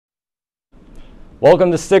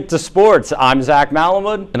Welcome to Stick to Sports. I'm Zach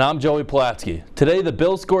Malamud. And I'm Joey Pulaski. Today, the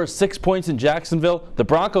Bills score 6 points in Jacksonville, the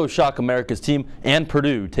Broncos shock America's team, and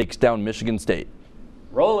Purdue takes down Michigan State.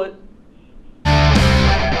 Roll it.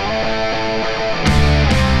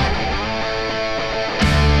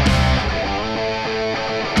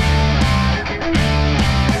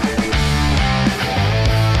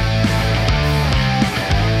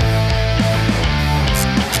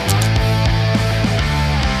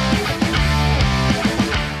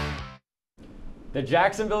 The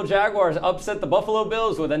Jacksonville Jaguars upset the Buffalo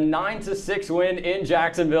Bills with a 9-6 win in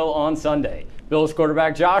Jacksonville on Sunday. Bills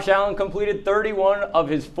quarterback Josh Allen completed 31 of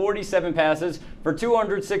his 47 passes for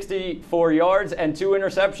 264 yards and 2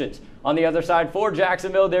 interceptions. On the other side for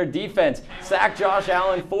Jacksonville, their defense sacked Josh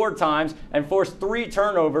Allen 4 times and forced 3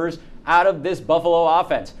 turnovers out of this Buffalo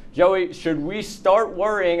offense. Joey, should we start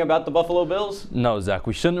worrying about the Buffalo Bills? No, Zach,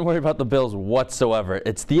 we shouldn't worry about the Bills whatsoever.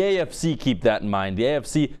 It's the AFC, keep that in mind. The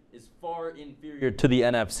AFC is far inferior to the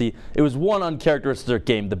NFC. It was one uncharacteristic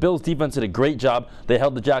game. The Bills defense did a great job. They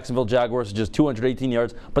held the Jacksonville Jaguars to just 218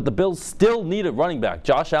 yards, but the Bills still need a running back.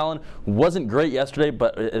 Josh Allen wasn't great yesterday,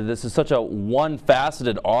 but this is such a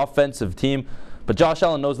one-faceted offensive team. But Josh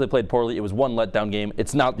Allen knows they played poorly. It was one letdown game.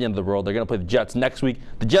 It's not the end of the world. They're going to play the Jets next week.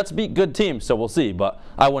 The Jets beat good teams, so we'll see. But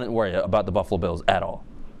I wouldn't worry about the Buffalo Bills at all.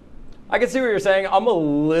 I can see what you're saying. I'm a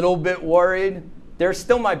little bit worried. They're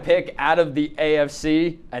still my pick out of the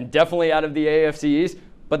AFC and definitely out of the AFC East,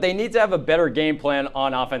 but they need to have a better game plan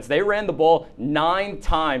on offense. They ran the ball 9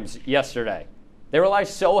 times yesterday. They rely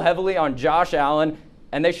so heavily on Josh Allen,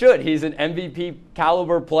 and they should. He's an MVP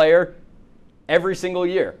caliber player every single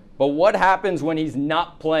year. But what happens when he's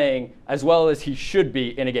not playing as well as he should be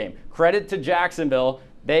in a game? Credit to Jacksonville.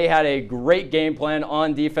 They had a great game plan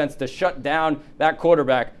on defense to shut down that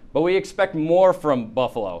quarterback, but we expect more from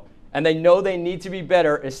Buffalo. And they know they need to be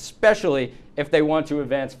better, especially if they want to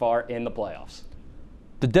advance far in the playoffs.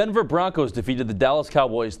 The Denver Broncos defeated the Dallas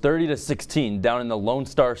Cowboys 30-16 down in the Lone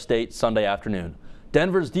Star State Sunday afternoon.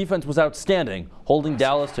 Denver's defense was outstanding, holding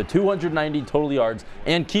Dallas to 290 total yards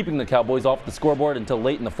and keeping the Cowboys off the scoreboard until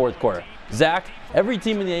late in the fourth quarter. Zach, every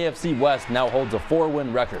team in the AFC West now holds a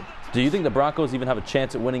 4-win record. Do you think the Broncos even have a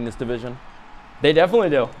chance at winning this division? They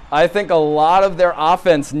definitely do. I think a lot of their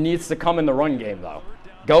offense needs to come in the run game, though.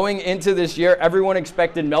 Going into this year, everyone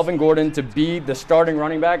expected Melvin Gordon to be the starting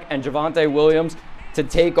running back and Javonte Williams to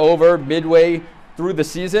take over midway through the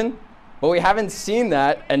season. But we haven't seen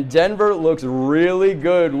that, and Denver looks really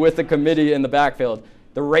good with the committee in the backfield.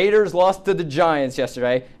 The Raiders lost to the Giants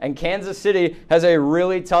yesterday, and Kansas City has a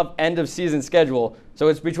really tough end-of-season schedule. So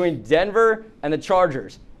it's between Denver and the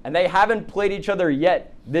Chargers, and they haven't played each other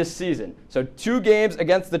yet this season. So 2 games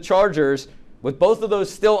against the Chargers, with both of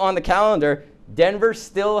those still on the calendar, Denver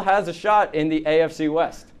still has a shot in the AFC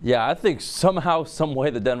West. Yeah, I think somehow, some way,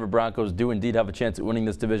 the Denver Broncos do indeed have a chance at winning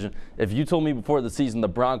this division. If you told me before the season the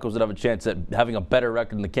Broncos would have a chance at having a better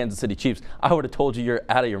record than the Kansas City Chiefs, I would have told you you're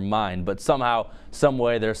out of your mind. But somehow, some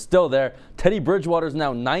way, they're still there. Teddy Bridgewater is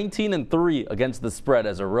now 19-3 against the spread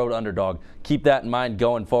as a road underdog. Keep that in mind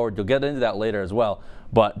going forward. You'll get into that later as well.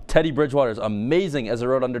 But Teddy Bridgewater is amazing as a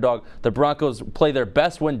road underdog. The Broncos play their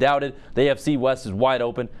best when doubted. The AFC West is wide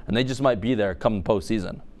open, and they just might be there come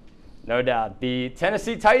postseason. No doubt. The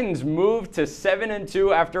Tennessee Titans moved to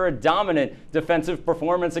 7-2 after a dominant defensive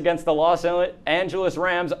performance against the Los Angeles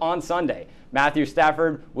Rams on Sunday. Matthew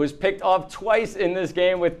Stafford was picked off twice in this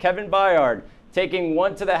game, with Kevin Byard taking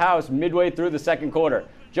one to the house midway through the second quarter.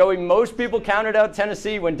 Joey, most people counted out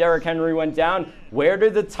Tennessee when Derrick Henry went down. Where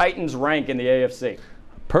did the Titans rank in the AFC?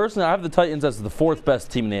 Personally, I have the Titans as the 4th best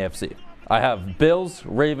team in the AFC. I have Bills,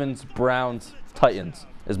 Ravens, Browns, Titans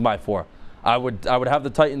is my 4. I would have the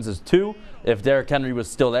Titans as 2 if Derrick Henry was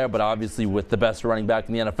still there, but obviously with the best running back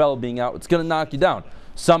in the NFL being out, it's going to knock you down.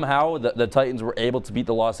 Somehow, the Titans were able to beat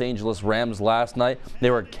the Los Angeles Rams last night. They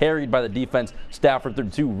were carried by the defense. Stafford threw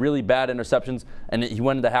 2 really bad interceptions, and he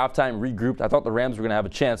went into halftime, regrouped. I thought the Rams were going to have a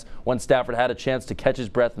chance when Stafford had a chance to catch his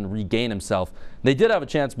breath and regain himself. They did have a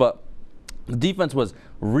chance, but the defense was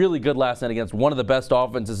really good last night against one of the best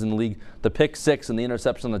offenses in the league. The pick 6 and the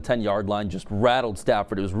interception on the 10-yard line just rattled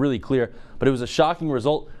Stafford. It was really clear, but it was a shocking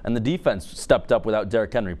result, and the defense stepped up without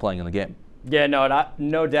Derrick Henry playing in the game. Yeah,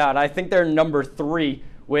 no doubt. I think they're number 3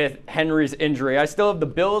 with Henry's injury. I still have the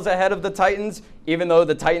Bills ahead of the Titans, even though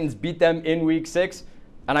the Titans beat them in Week 6.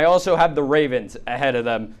 And I also have the Ravens ahead of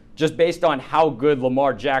them, just based on how good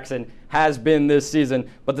Lamar Jackson has been this season.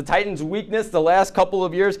 But the Titans' weakness the last couple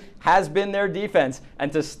of years has been their defense.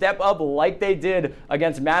 And to step up like they did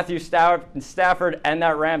against Matthew Stafford and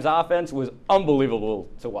that Rams offense was unbelievable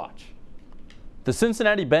to watch. The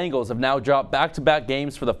Cincinnati Bengals have now dropped back-to-back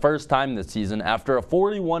games for the first time this season after a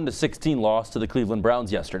 41-16 loss to the Cleveland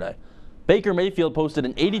Browns yesterday. Baker Mayfield posted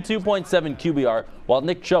an 82.7 QBR, while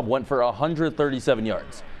Nick Chubb went for 137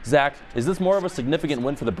 yards. Zach, is this more of a significant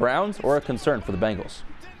win for the Browns or a concern for the Bengals?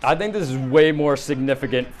 I think this is way more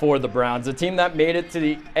significant for the Browns, a team that made it to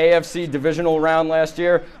the AFC divisional round last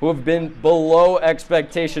year, who have been below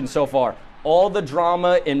expectations so far. All the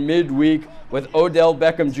drama in midweek with Odell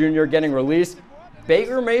Beckham Jr. getting released.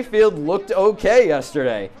 Baker Mayfield looked okay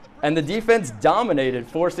yesterday, and the defense dominated,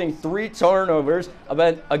 forcing 3 turnovers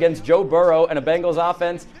against Joe Burrow and a Bengals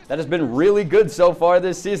offense that has been really good so far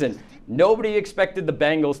this season. Nobody expected the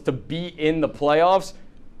Bengals to be in the playoffs.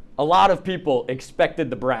 A lot of people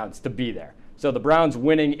expected the Browns to be there. So the Browns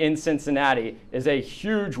winning in Cincinnati is a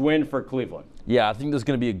huge win for Cleveland. Yeah, I think there's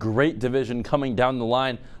going to be a great division coming down the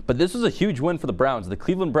line, but this was a huge win for the Browns. The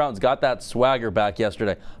Cleveland Browns got that swagger back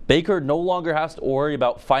yesterday. Baker no longer has to worry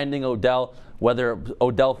about finding Odell, whether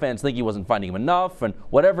Odell fans think he wasn't finding him enough, and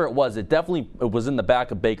whatever it was in the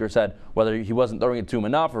back of Baker's head, whether he wasn't throwing it to him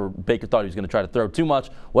enough or Baker thought he was going to try to throw too much,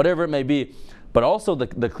 whatever it may be. But also,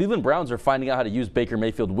 the Cleveland Browns are finding out how to use Baker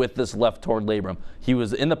Mayfield with this left torn labrum. He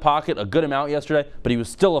was in the pocket a good amount yesterday, but he was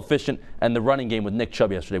still efficient, and the running game with Nick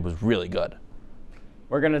Chubb yesterday was really good.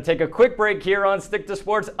 We're going to take a quick break here on Stick to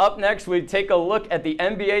Sports. Up next, we take a look at the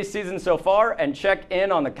NBA season so far and check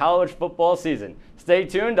in on the college football season. Stay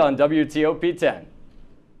tuned on WTOP 10.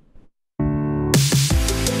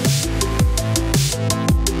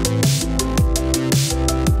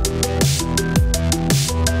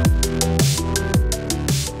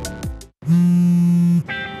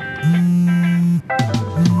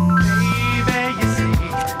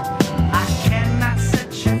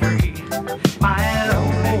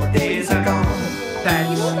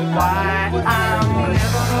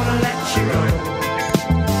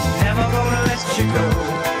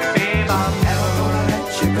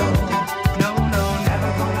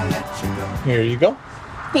 Here you go.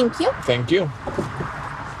 Thank you. Thank you.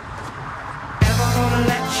 Never gonna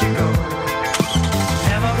let you go.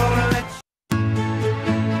 Never gonna let you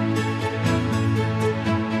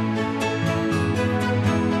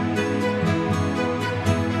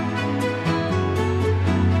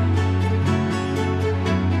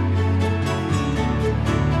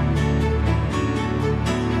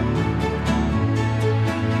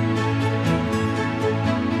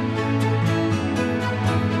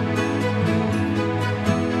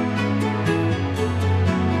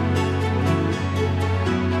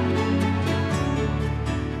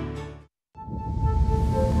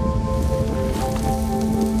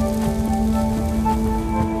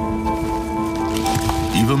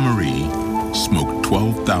Eva Marie smoked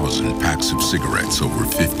 12,000 packs of cigarettes over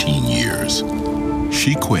 15 years.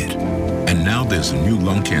 She quit, and now there's a new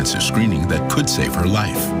lung cancer screening that could save her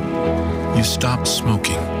life. You stopped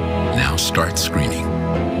smoking. Now start screening.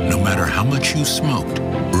 No matter how much you smoked,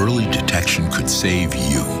 early detection could save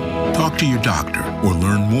you. Talk to your doctor or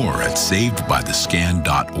learn more at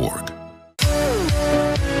savedbythescan.org.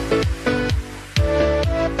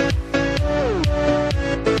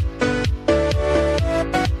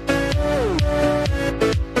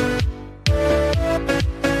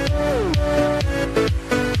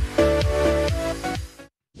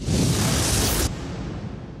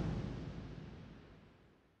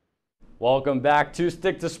 Welcome back to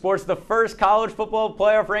Stick to Sports. The first college football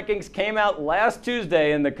playoff rankings came out last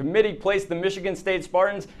Tuesday, and the committee placed the Michigan State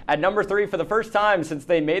Spartans at number 3 for the first time since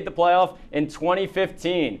they made the playoff in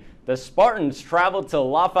 2015. The Spartans traveled to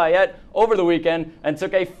Lafayette over the weekend and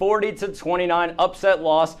took a 40-29 upset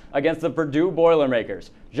loss against the Purdue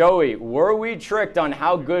Boilermakers. Joey, were we tricked on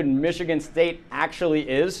how good Michigan State actually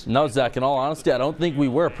is? No, Zach, in all honesty, I don't think we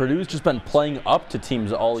were. Purdue's just been playing up to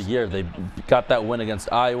teams all year. They got that win against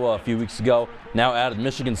Iowa a few weeks ago, now added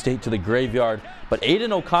Michigan State to the graveyard. But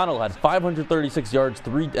Aiden O'Connell had 536 yards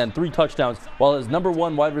and 3 touchdowns, while his number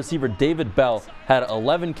 1 wide receiver, David Bell, had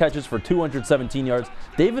 11 catches for 217 yards.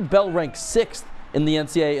 David Bell ranked 6th in the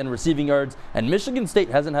NCAA in receiving yards, and Michigan State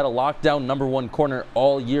hasn't had a lockdown number 1 corner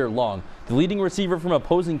all year long. The leading receiver from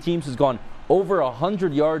opposing teams has gone over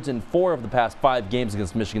 100 yards in 4 of the past 5 games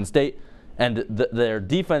against Michigan State, and their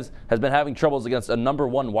defense has been having troubles against a number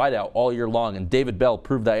 1 wideout all year long, and David Bell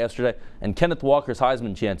proved that yesterday, and Kenneth Walker's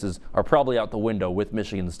Heisman chances are probably out the window with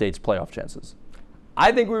Michigan State's playoff chances.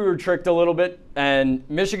 I think we were tricked a little bit, and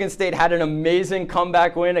Michigan State had an amazing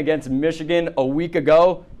comeback win against Michigan a week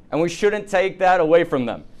ago, and we shouldn't take that away from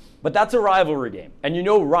them. But that's a rivalry game, and you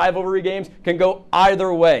know rivalry games can go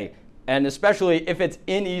either way. And especially if it's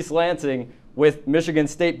in East Lansing, with Michigan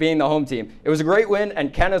State being the home team. It was a great win,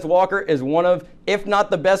 and Kenneth Walker is one of, if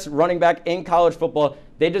not the best running back in college football.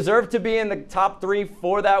 They deserve to be in the top 3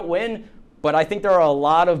 for that win, but I think there are a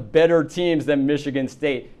lot of better teams than Michigan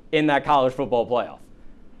State in that college football playoff.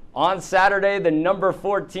 On Saturday, the number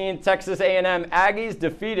 14 Texas A&M Aggies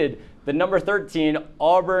defeated the number 13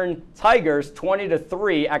 Auburn Tigers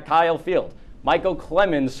 20-3 at Kyle Field. Michael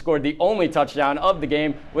Clemens scored the only touchdown of the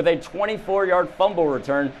game with a 24-yard fumble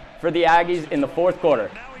return for the Aggies in the fourth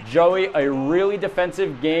quarter. Joey, a really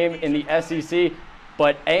defensive game in the SEC,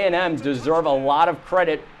 but A&M deserve a lot of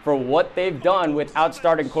credit for what they've done without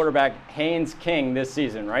starting quarterback Haynes King this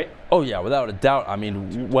season, right? Oh yeah, without a doubt. I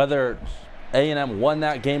mean, whether A&M won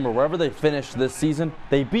that game or wherever they finished this season,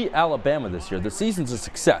 they beat Alabama this year. The season's a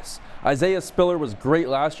success. Isaiah Spiller was great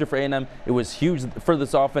last year for A&M. It was huge for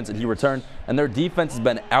this offense, and he returned. And their defense has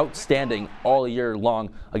been outstanding all year long.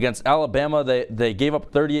 Against Alabama, they gave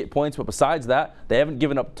up 38 points, but besides that, they haven't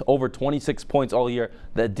given up over 26 points all year.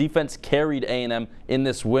 The defense carried A&M in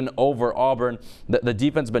this win over Auburn. The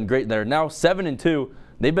defense has been great. They're now 7-2.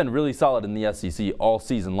 They've been really solid in the SEC all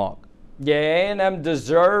season long. Yeah, A&M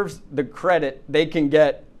deserves the credit they can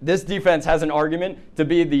get. This defense has an argument to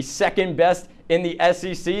be the second best in the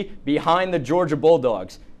SEC behind the Georgia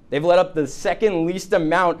Bulldogs. They've let up the second least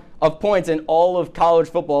amount of points in all of college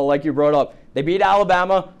football, like you brought up. They beat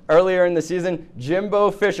Alabama earlier in the season.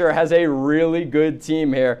 Jimbo Fisher has a really good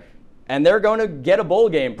team here, and they're going to get a bowl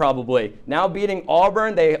game probably. Now beating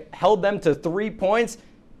Auburn, they held them to 3 points,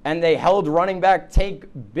 and they held running back Tank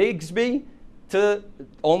Bigsby to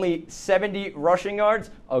only 70 rushing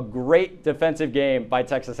yards. A great defensive game by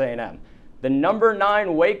Texas A&M. The number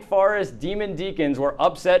 9 Wake Forest Demon Deacons were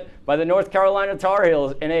upset by the North Carolina Tar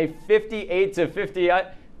Heels in a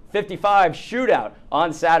 58-55 shootout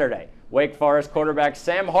on Saturday. Wake Forest quarterback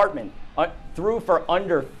Sam Hartman threw for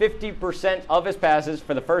under 50% of his passes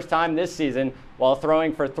for the first time this season, while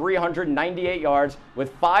throwing for 398 yards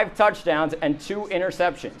with 5 touchdowns and 2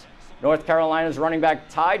 interceptions. North Carolina's running back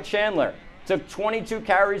Ty Chandler took 22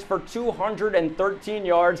 carries for 213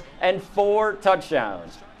 yards and 4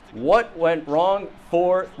 touchdowns. What went wrong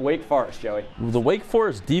for Wake Forest, Joey? The Wake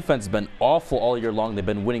Forest defense has been awful all year long. They've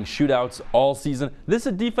been winning shootouts all season. This is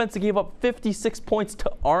a defense that gave up 56 points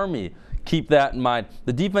to Army. Keep that in mind.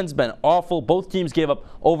 The defense has been awful. Both teams gave up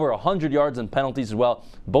over 100 yards and penalties as well.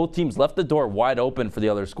 Both teams left the door wide open for the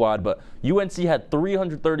other squad, but UNC had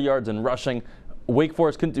 330 yards in rushing. Wake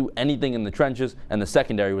Forest couldn't do anything in the trenches, and the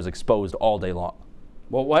secondary was exposed all day long.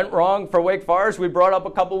 What went wrong for Wake Forest, we brought up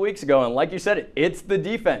a couple weeks ago, and like you said, it's the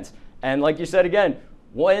defense. And like you said again,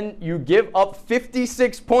 when you give up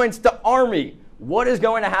 56 points to Army, what is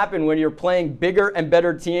going to happen when you're playing bigger and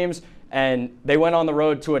better teams? And they went on the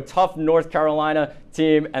road to a tough North Carolina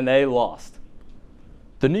team, and they lost.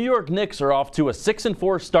 The New York Knicks are off to a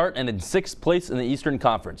 6-4 start and in 6th place in the Eastern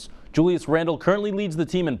Conference. Julius Randle currently leads the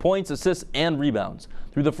team in points, assists, and rebounds.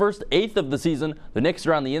 Through the first 1/8 of the season, the Knicks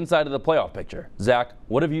are on the inside of the playoff picture. Zach,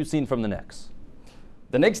 what have you seen from the Knicks?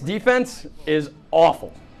 The Knicks defense is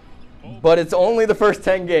awful, but it's only the first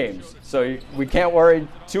 10 games, so we can't worry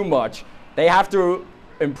too much. They have to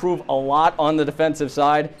improve a lot on the defensive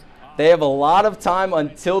side. They have a lot of time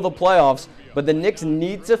until the playoffs, but the Knicks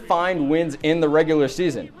need to find wins in the regular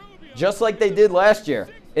season, just like they did last year.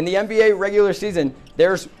 In the NBA regular season,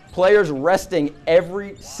 there's players resting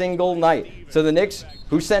every single night. So the Knicks,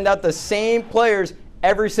 who send out the same players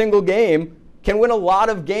every single game, can win a lot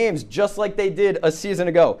of games just like they did a season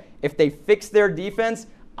ago. If they fix their defense,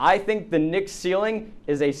 I think the Knicks' ceiling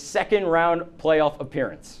is a second-round playoff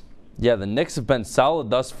appearance. Yeah, the Knicks have been solid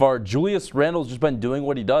thus far. Julius Randle's just been doing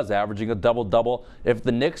what he does, averaging a double-double. If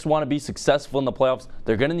the Knicks want to be successful in the playoffs,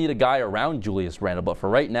 they're going to need a guy around Julius Randle. But for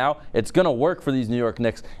right now, it's going to work for these New York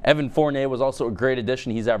Knicks. Evan Fournier was also a great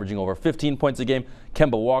addition. He's averaging over 15 points a game.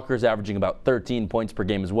 Kemba Walker's averaging about 13 points per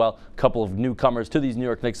game as well. A couple of newcomers to these New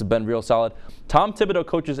York Knicks have been real solid. Tom Thibodeau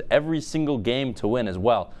coaches every single game to win as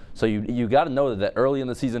well. So you got to know that early in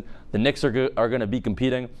the season, the Knicks are going to be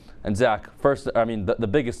competing. And Zach, first, I mean, the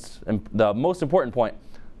biggest, the most important point,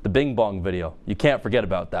 the Bing Bong video. You can't forget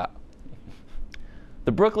about that.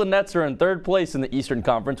 The Brooklyn Nets are in 3rd place in the Eastern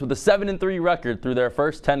Conference with a 7-3 record through their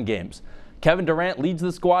first 10 games. Kevin Durant leads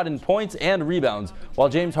the squad in points and rebounds, while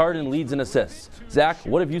James Harden leads in assists. Zach,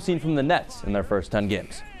 what have you seen from the Nets in their first 10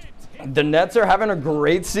 games? The Nets are having a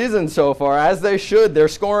great season so far, as they should. They're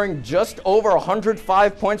scoring just over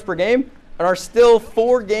 105 points per game and are still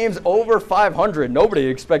 4 games over 500. Nobody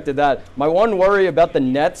expected that. My one worry about the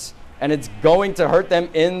Nets, and it's going to hurt them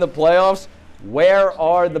in the playoffs, where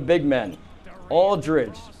are the big men?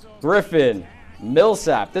 Aldridge, Griffin,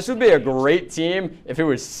 Millsap. This would be a great team if it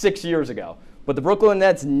was 6 years ago. But the Brooklyn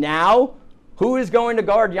Nets now, who is going to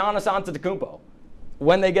guard Giannis Antetokounmpo?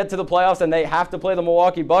 When they get to the playoffs and they have to play the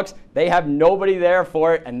Milwaukee Bucks, they have nobody there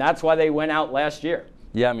for it, and that's why they went out last year.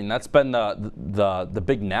 Yeah, I mean, that's been the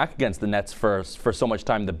big knack against the Nets for so much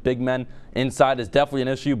time. The big men inside is definitely an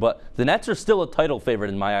issue, but the Nets are still a title favorite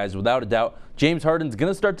in my eyes, without a doubt. James Harden's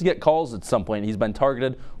going to start to get calls at some point. He's been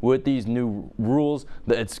targeted with these new rules.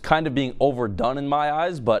 It's kind of being overdone in my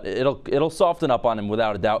eyes, but it'll soften up on him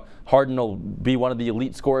without a doubt. Harden will be one of the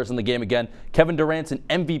elite scorers in the game again. Kevin Durant's in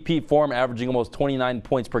MVP form, averaging almost 29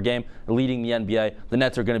 points per game, leading the NBA. The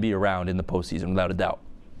Nets are going to be around in the postseason without a doubt.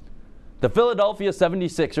 The Philadelphia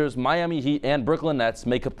 76ers, Miami Heat, and Brooklyn Nets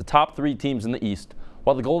make up the top 3 teams in the East,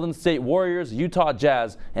 while the Golden State Warriors, Utah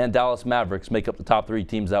Jazz, and Dallas Mavericks make up the top 3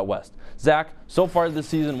 teams out West. Zach, so far this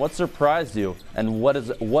season, what surprised you, and what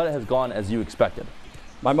has gone as you expected?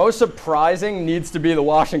 My most surprising needs to be the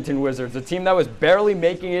Washington Wizards, a team that was barely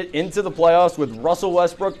making it into the playoffs with Russell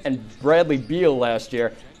Westbrook and Bradley Beal last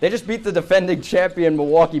year. They just beat the defending champion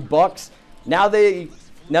Milwaukee Bucks. Now they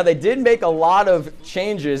did make a lot of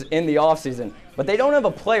changes in the offseason, but they don't have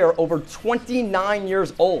a player over 29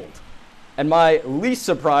 years old. And my least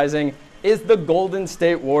surprising is the Golden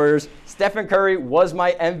State Warriors. Stephen Curry was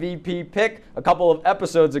my MVP pick a couple of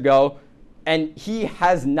episodes ago, and he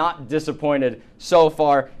has not disappointed so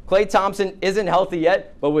far. Klay Thompson isn't healthy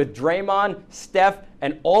yet, but with Draymond, Steph,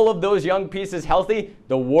 and all of those young pieces healthy,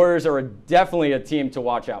 the Warriors are definitely a team to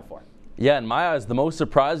watch out for. Yeah, in my eyes, the most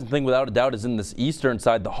surprising thing without a doubt is in this Eastern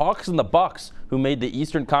side. The Hawks and the Bucks, who made the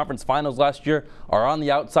Eastern Conference Finals last year, are on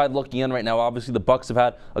the outside looking in right now. Obviously, the Bucks have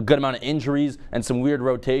had a good amount of injuries and some weird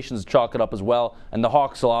rotations to chalk it up as well. And the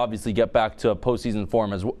Hawks will obviously get back to postseason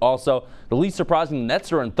form as well. Also, the least surprising, the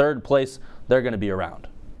Nets are in 3rd place. They're going to be around.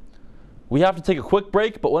 We have to take a quick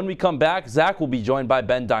break, but when we come back, Zach will be joined by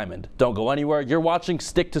Ben Diamond. Don't go anywhere. You're watching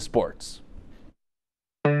Stick to Sports.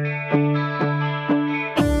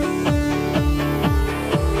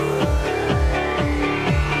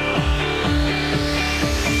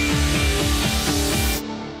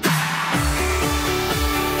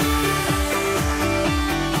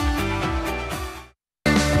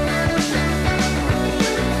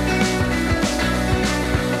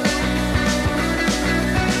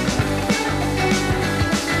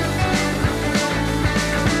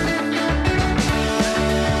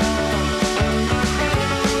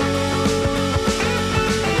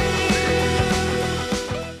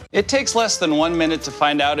 It takes less than 1 minute to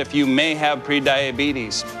find out if you may have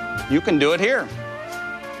prediabetes. You can do it here.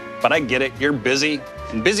 But I get it, you're busy,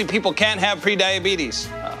 and busy people can't have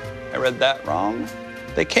prediabetes. I read that wrong.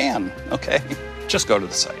 They can, okay? Just go to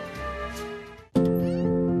the site.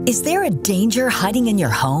 Is there a danger hiding in your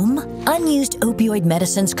home? Unused opioid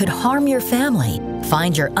medicines could harm your family.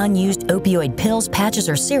 Find your unused opioid pills, patches,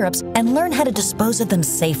 or syrups and learn how to dispose of them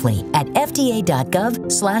safely at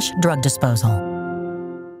fda.gov/drug disposal.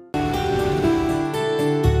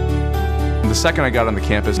 The second I got on the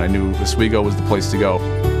campus, I knew Oswego was the place to go.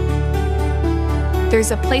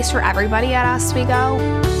 There's a place for everybody at Oswego.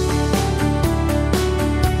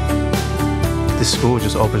 This school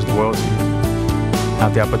just opens the world to you.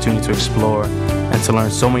 Have the opportunity to explore and to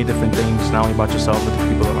learn so many different things, not only about yourself, but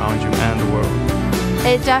the people around you and the world.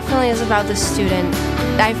 It definitely is about the student.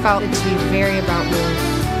 I felt it to be very about me.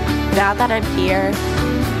 Now that I'm here,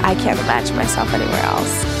 I can't imagine myself anywhere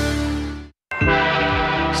else.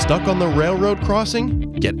 Stuck on the railroad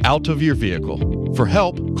crossing? Get out of your vehicle. For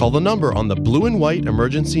help, call the number on the blue and white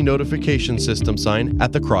emergency notification system sign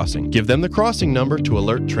at the crossing. Give them the crossing number to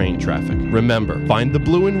alert train traffic. Remember, find the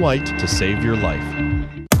blue and white to save your life.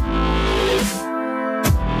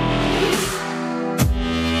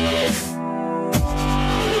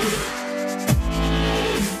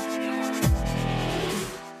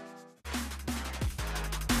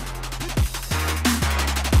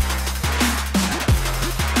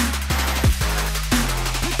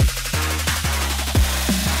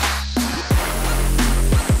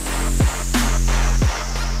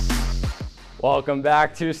 Welcome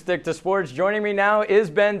back to Stick to Sports. Joining me now is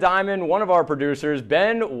Ben Diamond, one of our producers.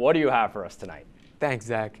 Ben, what do you have for us tonight? Thanks,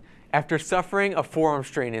 Zach. After suffering a forearm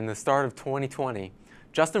strain in the start of 2020,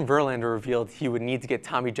 Justin Verlander revealed he would need to get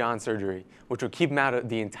Tommy John surgery, which would keep him out of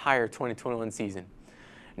the entire 2021 season.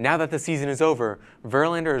 Now that the season is over,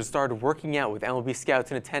 Verlander has started working out with MLB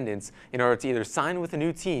scouts in attendance in order to either sign with a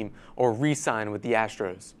new team or re-sign with the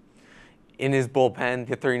Astros. In his bullpen,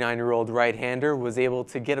 the 39-year-old right-hander was able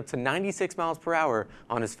to get up to 96 miles per hour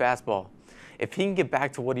on his fastball. If he can get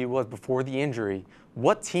back to what he was before the injury,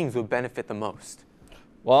 what teams would benefit the most?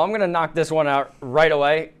 Well, I'm going to knock this one out right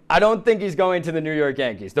away. I don't think he's going to the New York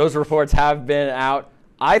Yankees. Those reports have been out.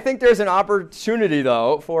 I think there's an opportunity,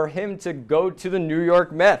 though, for him to go to the New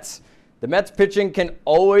York Mets. The Mets pitching can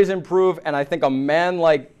always improve, and I think a man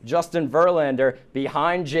like Justin Verlander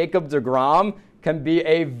behind Jacob deGrom can be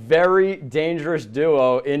a very dangerous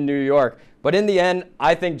duo in New York. But in the end,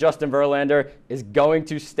 I think Justin Verlander is going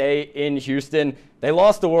to stay in Houston. They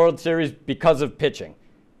lost the World Series because of pitching,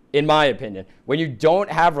 in my opinion. When you don't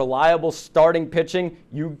have reliable starting pitching,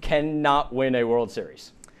 you cannot win a World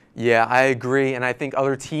Series. Yeah, I agree, and I think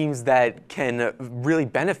other teams that can really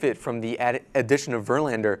benefit from the addition of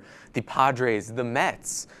Verlander, the Padres, the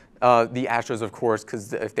Mets, the Astros, of course,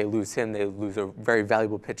 because if they lose him, they lose a very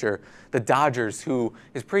valuable pitcher. The Dodgers, who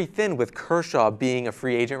is pretty thin with Kershaw being a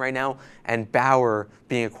free agent right now and Bauer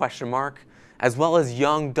being a question mark, as well as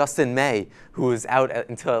young Dustin May, who is out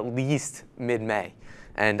until at least mid-May.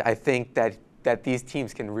 And I think that these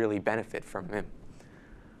teams can really benefit from him.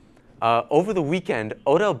 Over the weekend,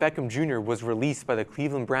 Odell Beckham Jr. was released by the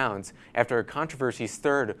Cleveland Browns after a controversy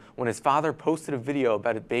stirred when his father posted a video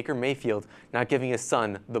about Baker Mayfield not giving his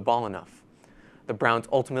son the ball enough. The Browns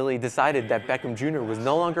ultimately decided that Beckham Jr. was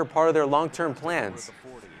no longer part of their long-term plans.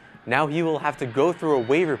 Now he will have to go through a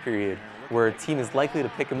waiver period where a team is likely to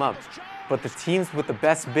pick him up, but the teams with the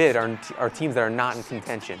best bid are teams that are not in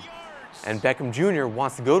contention. And Beckham Jr.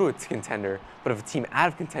 wants to go to a contender, but if a team out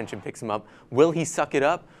of contention picks him up, will he suck it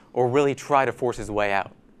up? Or will he try to force his way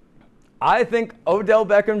out? I think Odell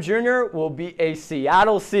Beckham Jr. will be a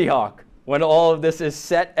Seattle Seahawk when all of this is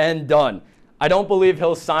set and done. I don't believe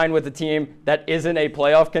he'll sign with a team that isn't a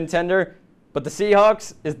playoff contender, but the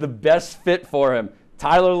Seahawks is the best fit for him.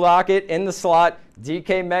 Tyler Lockett in the slot,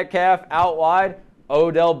 DK Metcalf out wide,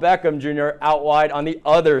 Odell Beckham Jr. out wide on the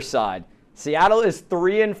other side. Seattle is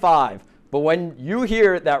 3-5, but when you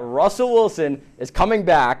hear that Russell Wilson is coming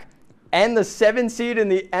back, and the 7th seed in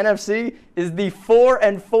the NFC is the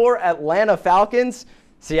 4-4 Atlanta Falcons,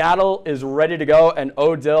 Seattle is ready to go, and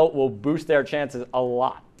Odell will boost their chances a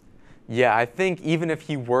lot. Yeah, I think even if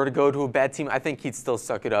he were to go to a bad team, I think he'd still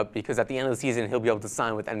suck it up because at the end of the season, he'll be able to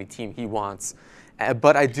sign with any team he wants.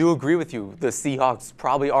 But I do agree with you. The Seahawks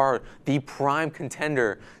probably are the prime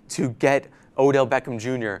contender to get Odell Beckham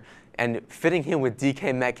Jr. And fitting him with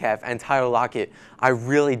DK Metcalf and Tyler Lockett, I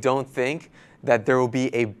really don't think that there will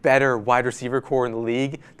be a better wide receiver core in the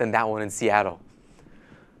league than that one in Seattle.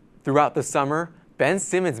 Throughout the summer, Ben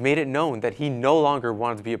Simmons made it known that he no longer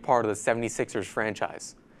wanted to be a part of the 76ers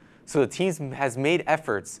franchise. So the team has made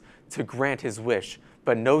efforts to grant his wish,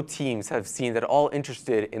 but no teams have seemed at all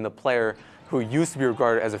interested in the player who used to be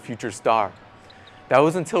regarded as a future star. That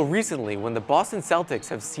was until recently when the Boston Celtics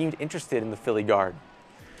have seemed interested in the Philly guard.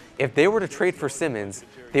 If they were to trade for Simmons,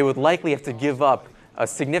 they would likely have to give up a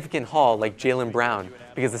significant haul like Jaylen Brown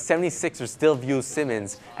because the 76ers still view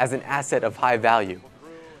Simmons as an asset of high value.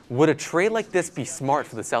 Would a trade like this be smart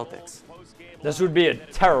for the Celtics? This would be a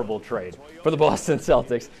terrible trade for the Boston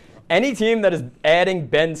Celtics. Any team that is adding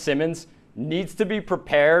Ben Simmons needs to be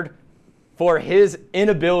prepared for his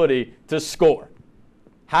inability to score.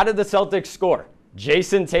 How did the Celtics score?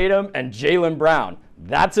 Jason Tatum and Jaylen Brown.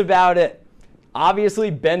 That's about it. Obviously,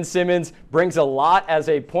 Ben Simmons brings a lot as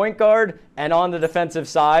a point guard and on the defensive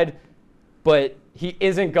side, but he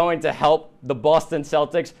isn't going to help the Boston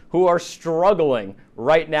Celtics, who are struggling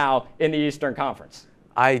right now in the Eastern Conference.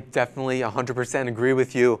 I definitely 100% agree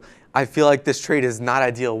with you. I feel like this trade is not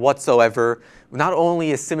ideal whatsoever. Not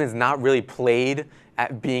only is Simmons not really played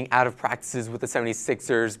at being out of practices with the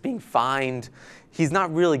 76ers, being fined, he's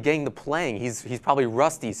not really getting the playing. He's probably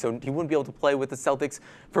rusty, so he wouldn't be able to play with the Celtics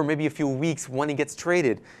for maybe a few weeks when he gets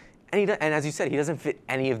traded. And as you said, he doesn't fit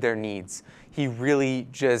any of their needs. He really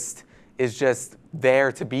just is just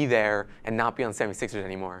there to be there and not be on 76ers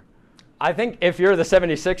anymore. I think if you're the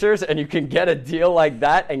 76ers and you can get a deal like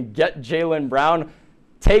that and get Jaylen Brown,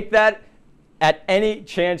 take that at any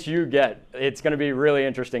chance you get. It's going to be really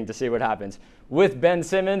interesting to see what happens with Ben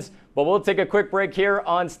Simmons. But we'll take a quick break here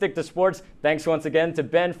on Stick to Sports. Thanks once again to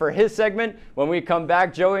Ben for his segment. When we come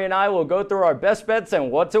back, Joey and I will go through our best bets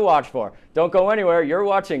and what to watch for. Don't go anywhere. You're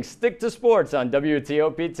watching Stick to Sports on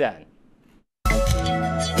WTOP 10.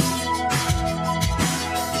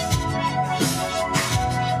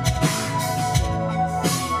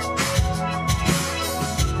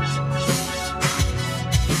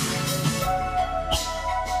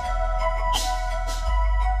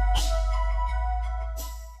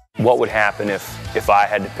 What would happen if I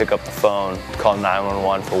had to pick up the phone, call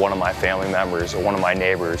 911 for one of my family members or one of my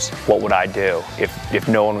neighbors? What would I do if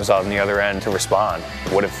no one was on the other end to respond?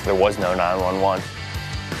 What if there was no 911?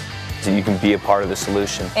 that you can be a part of the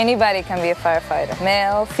solution. Anybody can be a firefighter,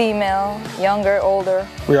 male, female, younger, older.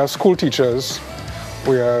 We have school teachers,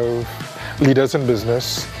 we have leaders in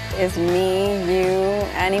business. Is me, you,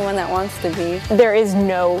 anyone that wants to be. There is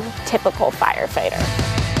no typical firefighter.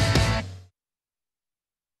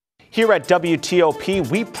 Here at WTOP,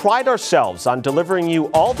 we pride ourselves on delivering you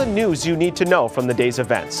all the news you need to know from the day's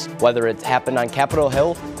events. Whether it's happened on Capitol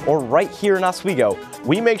Hill or right here in Oswego,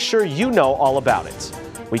 we make sure you know all about it.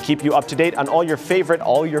 We keep you up to date on all your favorite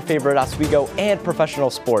Oswego and professional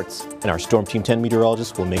sports. And our Storm Team 10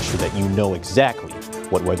 meteorologist will make sure that you know exactly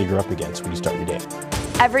what weather you're up against when you start your day.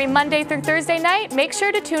 Every Monday through Thursday night, make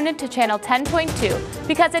sure to tune in to Channel 10.2,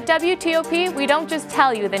 because at WTOP, we don't just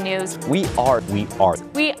tell you the news. We are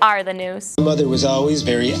the news. My mother was always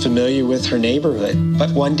very familiar with her neighborhood,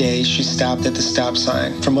 but one day she stopped at the stop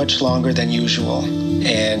sign for much longer than usual,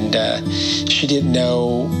 and she didn't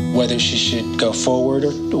know whether she should go forward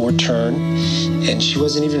or turn, and she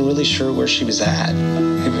wasn't even really sure where she was at.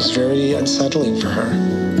 It was very unsettling for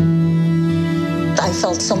her. I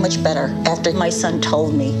felt so much better after my son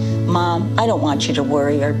told me, Mom, I don't want you to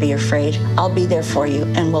worry or be afraid. I'll be there for you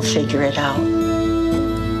and we'll figure it out.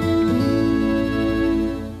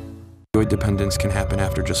 Opioid dependence can happen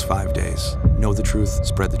after just 5 days. Know the truth,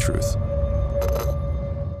 spread the truth.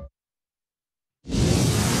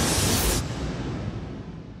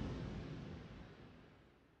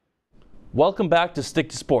 Welcome back to Stick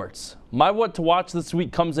to Sports. My what to watch this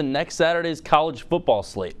week comes in next Saturday's college football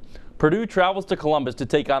slate. Purdue travels to Columbus to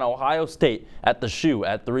take on Ohio State at the Shoe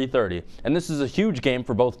at 3:30, and this is a huge game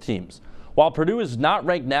for both teams. While Purdue is not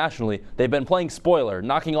ranked nationally, they've been playing spoiler,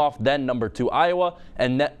 knocking off then number 2 Iowa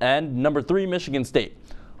and number 3 Michigan State.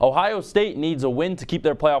 Ohio State needs a win to keep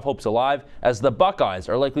their playoff hopes alive, as the Buckeyes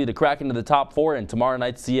are likely to crack into the top 4 in tomorrow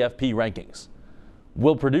night's CFP rankings.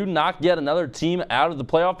 Will Purdue knock yet another team out of the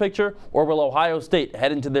playoff picture, or will Ohio State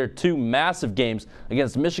head into their 2 massive games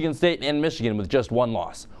against Michigan State and Michigan with just 1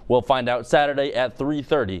 loss? We'll find out Saturday at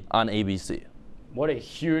 3:30 on ABC. What a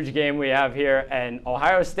huge game we have here, and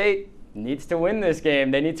Ohio State needs to win this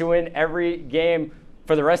game. They need to win every game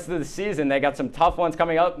for the rest of the season. They got some tough ones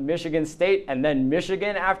coming up, Michigan State and then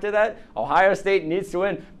Michigan after that. Ohio State needs to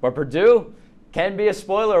win, but Purdue can be a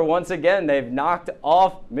spoiler once again. They've knocked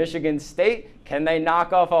off Michigan State. Can they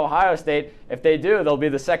knock off Ohio State? If they do, they'll be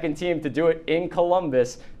the second team to do it in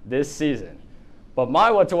Columbus this season. But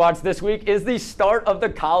my what to watch this week is the start of the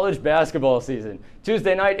college basketball season.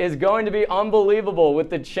 Tuesday night is going to be unbelievable with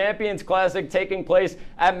the Champions Classic taking place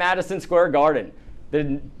at Madison Square Garden.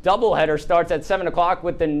 The doubleheader starts at 7 o'clock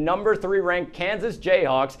with the number 3 ranked Kansas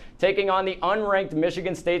Jayhawks taking on the unranked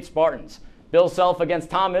Michigan State Spartans. Bill Self against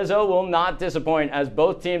Tom Izzo will not disappoint as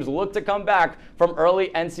both teams look to come back from early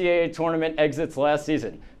NCAA tournament exits last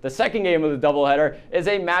season. The second game of the doubleheader is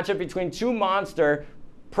a matchup between 2 monster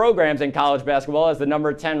programs in college basketball as the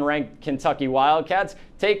number 10 ranked Kentucky Wildcats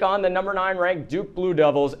take on the number 9 ranked Duke Blue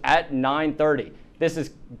Devils at 9:30. This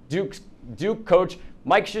is Duke coach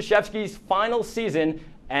Mike Krzyzewski's final season,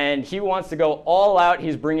 and he wants to go all out.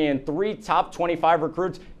 He's bringing in 3 top 25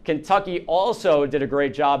 recruits. Kentucky also did a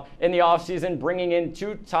great job in the offseason, bringing in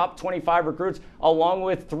 2 top 25 recruits along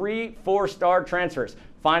with 3 4-star transfers.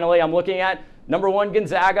 Finally, I'm looking at number 1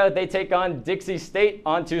 Gonzaga. They take on Dixie State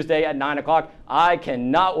on Tuesday at 9 o'clock. I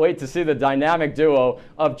cannot wait to see the dynamic duo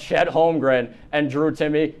of Chet Holmgren and Drew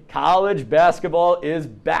Timme. College basketball is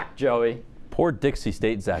back, Joey. Poor Dixie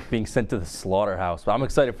State, Zach, being sent to the slaughterhouse. But I'm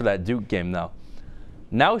excited for that Duke game, though.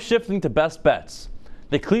 Now shifting to best bets.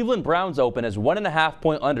 The Cleveland Browns open as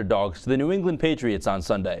 1.5-point underdogs to the New England Patriots on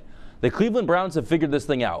Sunday. The Cleveland Browns have figured this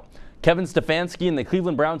thing out. Kevin Stefanski and the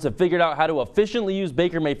Cleveland Browns have figured out how to efficiently use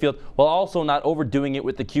Baker Mayfield while also not overdoing it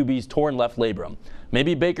with the QB's torn left labrum.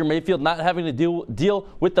 Maybe Baker Mayfield not having to deal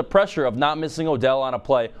with the pressure of not missing Odell on a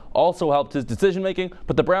play also helped his decision-making,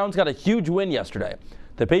 but the Browns got a huge win yesterday.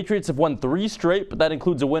 The Patriots have won 3 straight, but that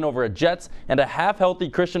includes a win over a Jets and a half-healthy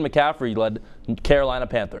Christian McCaffrey-led Carolina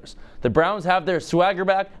Panthers. The Browns have their swagger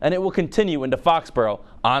back, and it will continue into Foxborough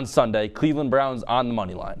on Sunday. Cleveland Browns on the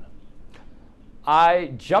money line.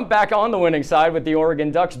 I jump back on the winning side with the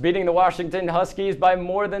Oregon Ducks beating the Washington Huskies by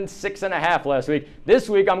more than 6.5 last week. This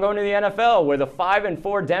week, I'm going to the NFL, where the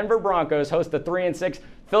 5-4 Denver Broncos host the 3-6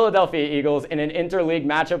 Philadelphia Eagles in an interleague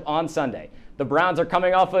matchup on Sunday. The Browns are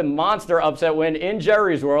coming off a monster upset win in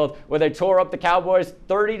Jerry's World, where they tore up the Cowboys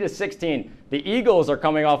 30-16. The Eagles are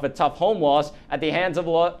coming off a tough home loss at the hands of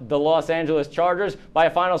the Los Angeles Chargers by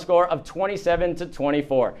a final score of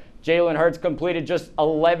 27-24. Jalen Hurts completed just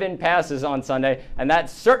 11 passes on Sunday, and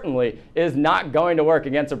that certainly is not going to work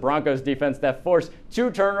against a Broncos defense that forced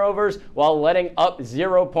 2 turnovers while letting up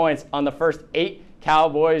 0 points on the first 8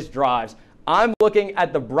 Cowboys drives. I'm looking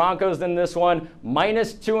at the Broncos in this one,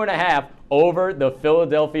 -2.5 over the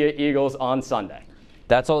Philadelphia Eagles on Sunday.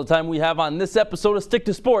 That's all the time we have on this episode of Stick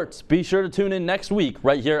to Sports. Be sure to tune in next week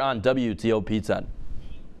right here on WTOP 10.